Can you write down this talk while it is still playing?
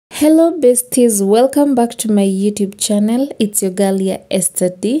Hello besties, welcome back to my YouTube channel. It's your girl here,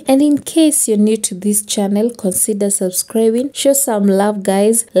 Ksh.2, and in case you're new to this channel, consider subscribing. Show some love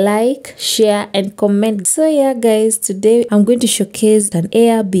guys, like, share and comment. So yeah guys, today I'm going to showcase an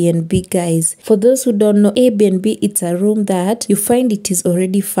Airbnb guys. For those who don't know, Airbnb, it's a room that you find it is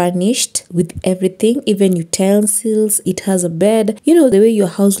already furnished with everything, even utensils. It has a bed, you know, the way your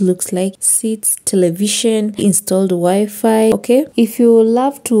house looks like, seats, television, installed Wi-Fi. Okay, if you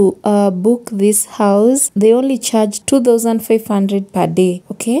love to book this house, they only charge 2,500 per day.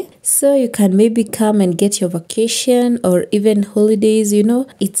 Okay, so you can maybe come and get your vacation or even holidays. You know,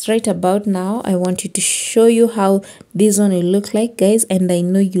 it's right about now. I want you to show you how this one will look like guys, and I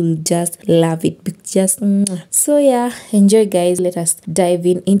know you'll just love it. So yeah, enjoy guys. Let us dive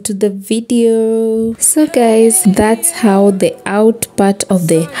into the video. So guys, that's how the out part of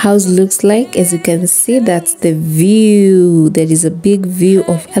the house looks like. As you can see, that's the view. There is a big view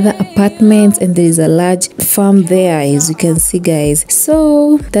of other apartments and there is a large farm there, as you can see guys.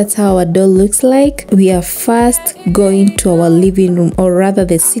 So that's how our door looks like. We are first going to our living room, or rather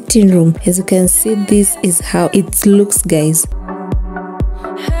the sitting room. As you can see, this is how it looks guys.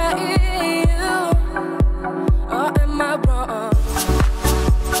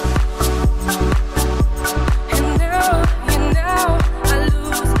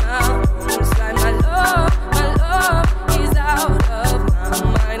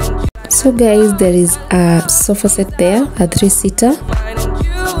 So guys, there is a sofa set there, a 3-seater.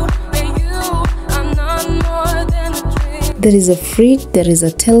 There is a fridge, there is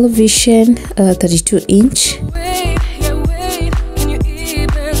a television, 32-inch.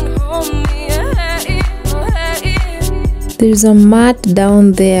 There is a mat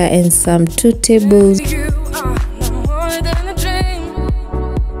down there and some 2 tables.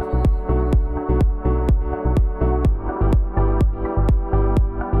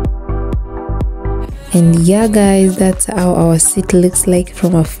 And yeah guys, that's how our seat looks like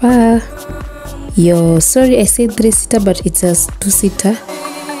from afar. Sorry I said 3-seater, but it's a 2-seater.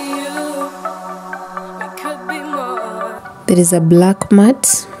 There is a black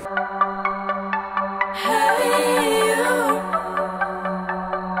mat.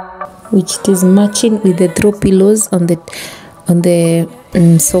 Which is matching with the throw pillows on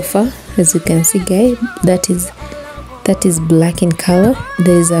the sofa. As you can see guys, that is black in color.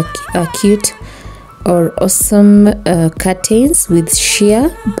 There is a cute or awesome curtains with sheer,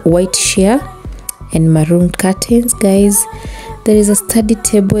 white sheer and maroon curtains guys. There is a study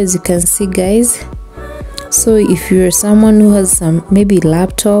table, as you can see guys. So if you're someone who has some maybe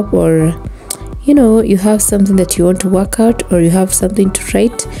laptop, or you know, you have something that you want to work out, or you have something to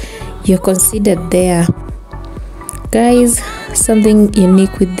write, you're considered there guys. Something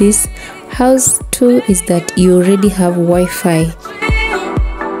unique with this house too is that you already have Wi-Fi.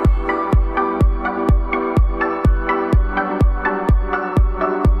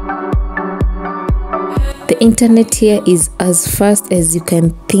 The internet here is as fast as you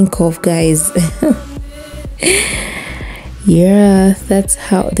can think of guys. Yeah, that's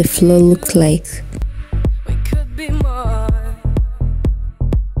how the floor looks like.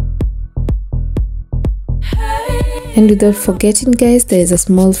 And without forgetting guys, there is a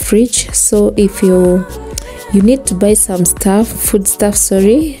small fridge. So if you need to buy some food stuff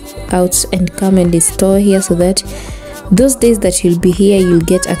out and come and store here, so that those days that you'll be here, you'll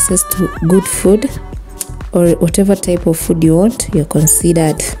get access to good food, or whatever type of food you want, you're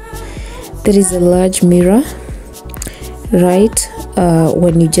considered. There is a large mirror right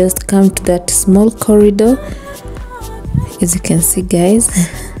when you just come to that small corridor, as you can see guys.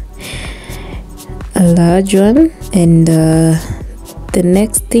 A large one. And the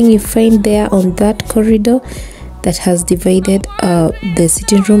next thing you find there on that corridor that has divided the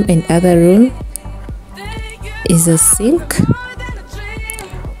sitting room and other room is a sink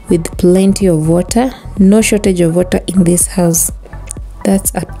with plenty of water. No shortage of water in this house.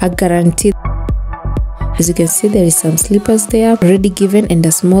 That's a guarantee. As you can see, there is some slippers there already given and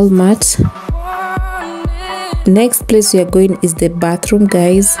a small mat. Next place we are going is the bathroom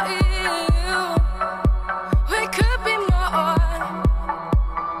guys.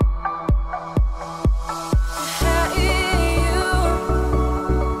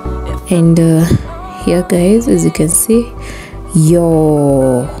 And here guys, as you can see,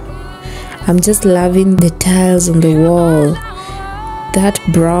 I'm just loving the tiles on the wall. That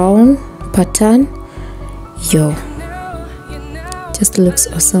brown pattern, just looks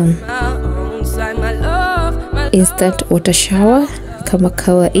awesome. Instant water shower kama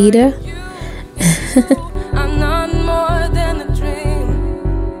kawaida.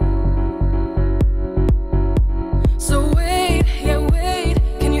 So wait, yeah wait,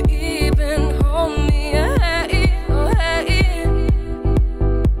 can you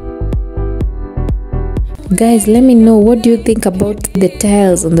Guys, let me know, what do you think about the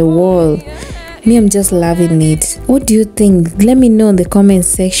tiles on the wall? Me, I'm just loving it. What do you think? Let me know in the comment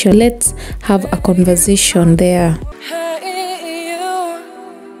section. Let's have a conversation there. Hey, you,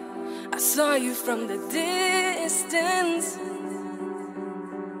 I saw you from the distance.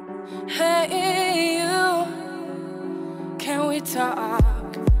 Hey, you, can we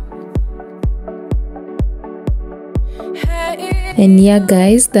talk? Hey. And yeah,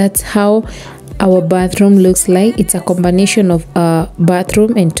 guys, that's how our bathroom looks like. It's a combination of a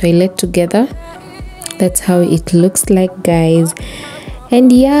bathroom and toilet together. That's how it looks like, guys.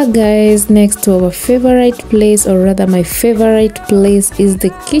 And yeah, guys, next to our favorite place, or rather my favorite place, is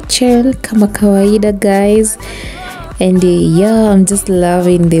the kitchen, kama kawaida, guys. And yeah, I'm just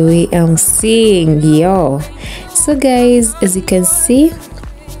loving the way I'm seeing, yo. So guys, as you can see,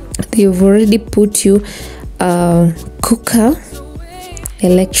 they've already put you a cooker,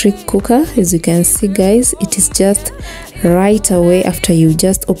 electric cooker. As you can see, guys, it is just right away after you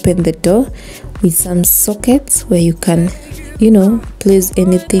just open the door, with some sockets where you can, you know, place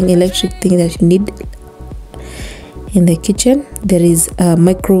anything, electric thing that you need in the kitchen. There is a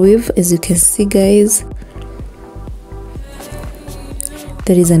microwave, as you can see, guys.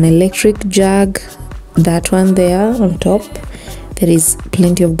 There is an electric jug, that one there on top. There is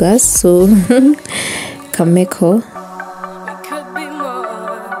plenty of gas, so kameko.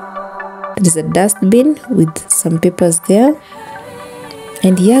 There is a dustbin with some papers there.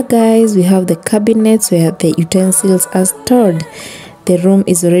 And yeah, guys, we have the cabinets where the utensils are stored. The room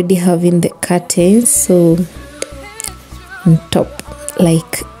is already having the curtains, so on top,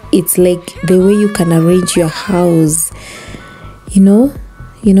 like, it's like the way you can arrange your house, you know,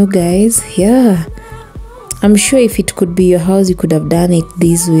 guys. Yeah, I'm sure if it could be your house, you could have done it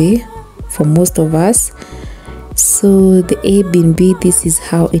this way for most of us. So the AirBnB, this is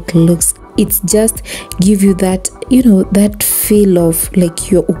how it looks. It's just give you that, you know, that feel of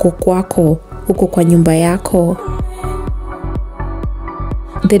like you're uko kwako, uko kwa nyumba yako.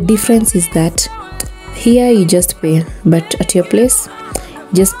 The difference is that here you just pay, but at your place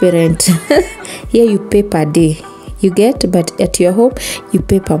you just pay rent. Here you pay per day, you get, but at your home you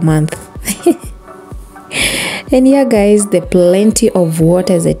pay per month. And yeah, guys, there plenty of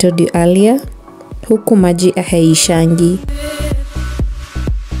water, as I told you earlier. Huku maji haishangi.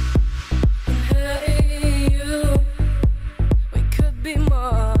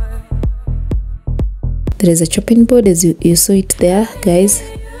 There is a chopping board, as you saw it there, guys,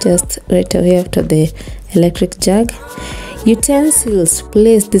 just right away after the electric jug. Utensils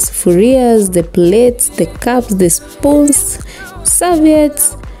placed, the sufurias, the plates, the cups, the spoons,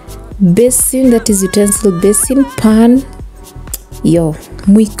 serviettes, basin, that is utensil basin, pan, yo,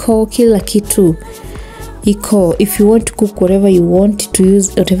 mwiko, kila kitu iko. If you want to cook whatever you want, to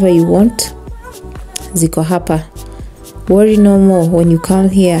use whatever you want, ziko hapa. Worry no more when you come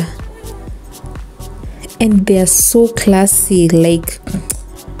here. And they are so classy, like,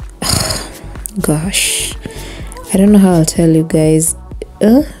 gosh, I don't know how I'll tell you guys.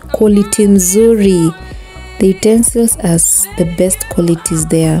 Quality nzuri. The utensils are the best qualities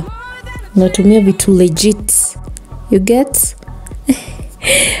there. Natumia vitu legit, you get.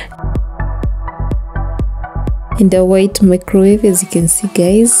 In the white microwave, as you can see,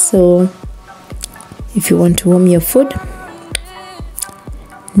 guys. So if you want to warm your food,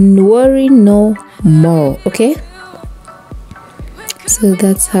 worry no more. Okay, so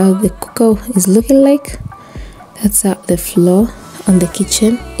that's how the cooker is looking like. That's how the floor on the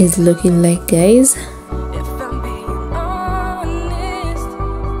kitchen is looking like, guys.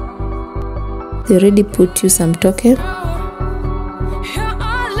 They already put you some token.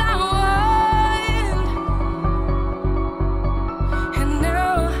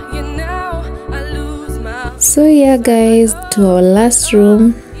 So yeah, guys, to our last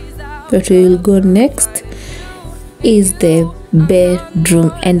room, but we will go next, is the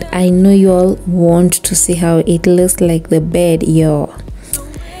bedroom. And I know you all want to see how it looks like, the bed. Yo,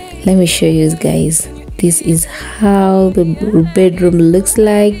 let me show you guys. This is how the bedroom looks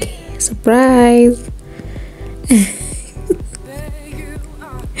like. Surprise.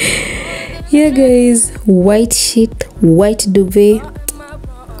 Yeah, guys, white sheet, white duvet,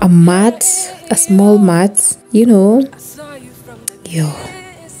 a mat, a small mat, you know, yo,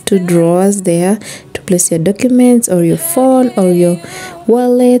 2 drawers there to place your documents or your phone or your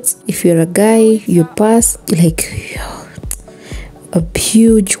wallet. If you're a guy, your purse, like, yo, a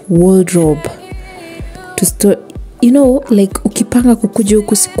huge wardrobe to store, you know, like ukipanga kukuja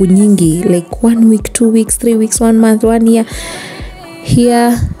huku siku nyingi, like 1 week, 2 weeks, 3 weeks, 1 month, 1 year,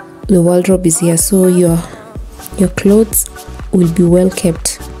 here the wardrobe is here, so your clothes will be well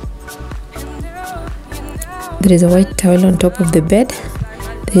kept. There is a white towel on top of the bed.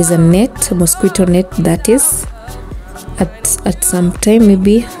 There is a net, a mosquito net, that is. At some time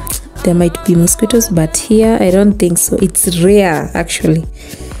maybe there might be mosquitoes, but here I don't think so. It's rare, actually,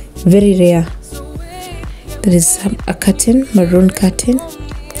 very rare. There is a curtain, maroon curtain,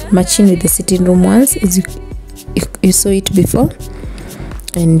 matching with the sitting room ones, as you saw it before.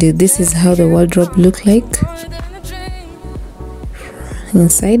 And this is how the wardrobe look like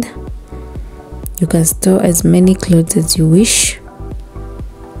inside. You can store as many clothes as you wish.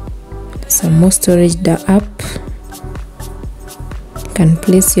 Some more storage up. You can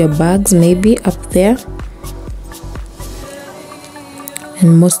place your bags maybe up there,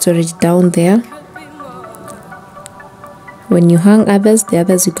 and more storage down there. When you hang others, the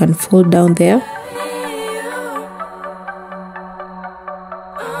others you can fold down there.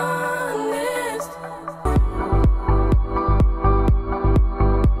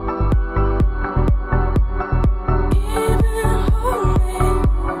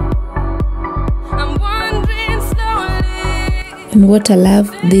 And what I love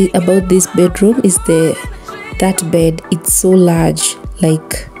about this bedroom is that bed. It's so large,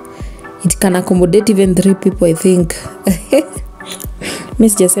 like it can accommodate even 3 people, I think.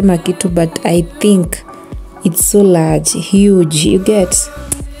 Miss Jasema kitu, but I think it's so large, huge, you get.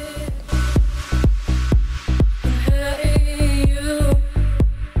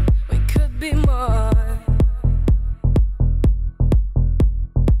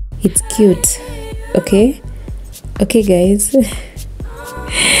 It's cute. Okay guys.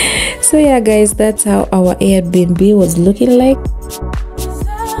 So yeah guys, that's how our Airbnb was looking like.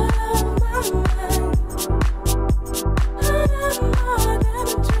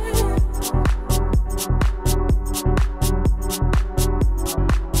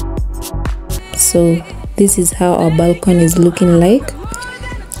 So this is how our balcony is looking like.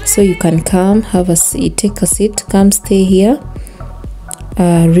 So you can come, have a seat, take a seat, come stay here,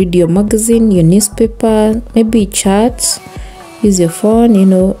 read your magazine, your newspaper, maybe chat, use your phone, you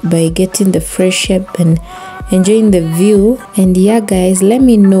know, by getting the fresh air and enjoying the view. And yeah guys, let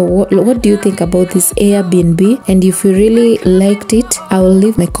me know what do you think about this Airbnb, and if you really liked it, I will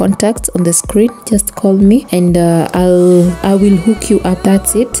leave my contacts on the screen. Just call me and I will hook you up.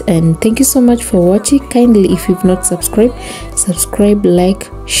 That's it, and thank you so much for watching. Kindly, if you've not subscribed, subscribe, like,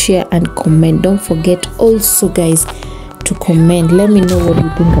 share and comment. Don't forget also guys to comment. Let me know what you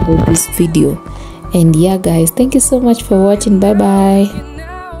think about this video. And yeah guys, thank you so much for watching. Bye bye.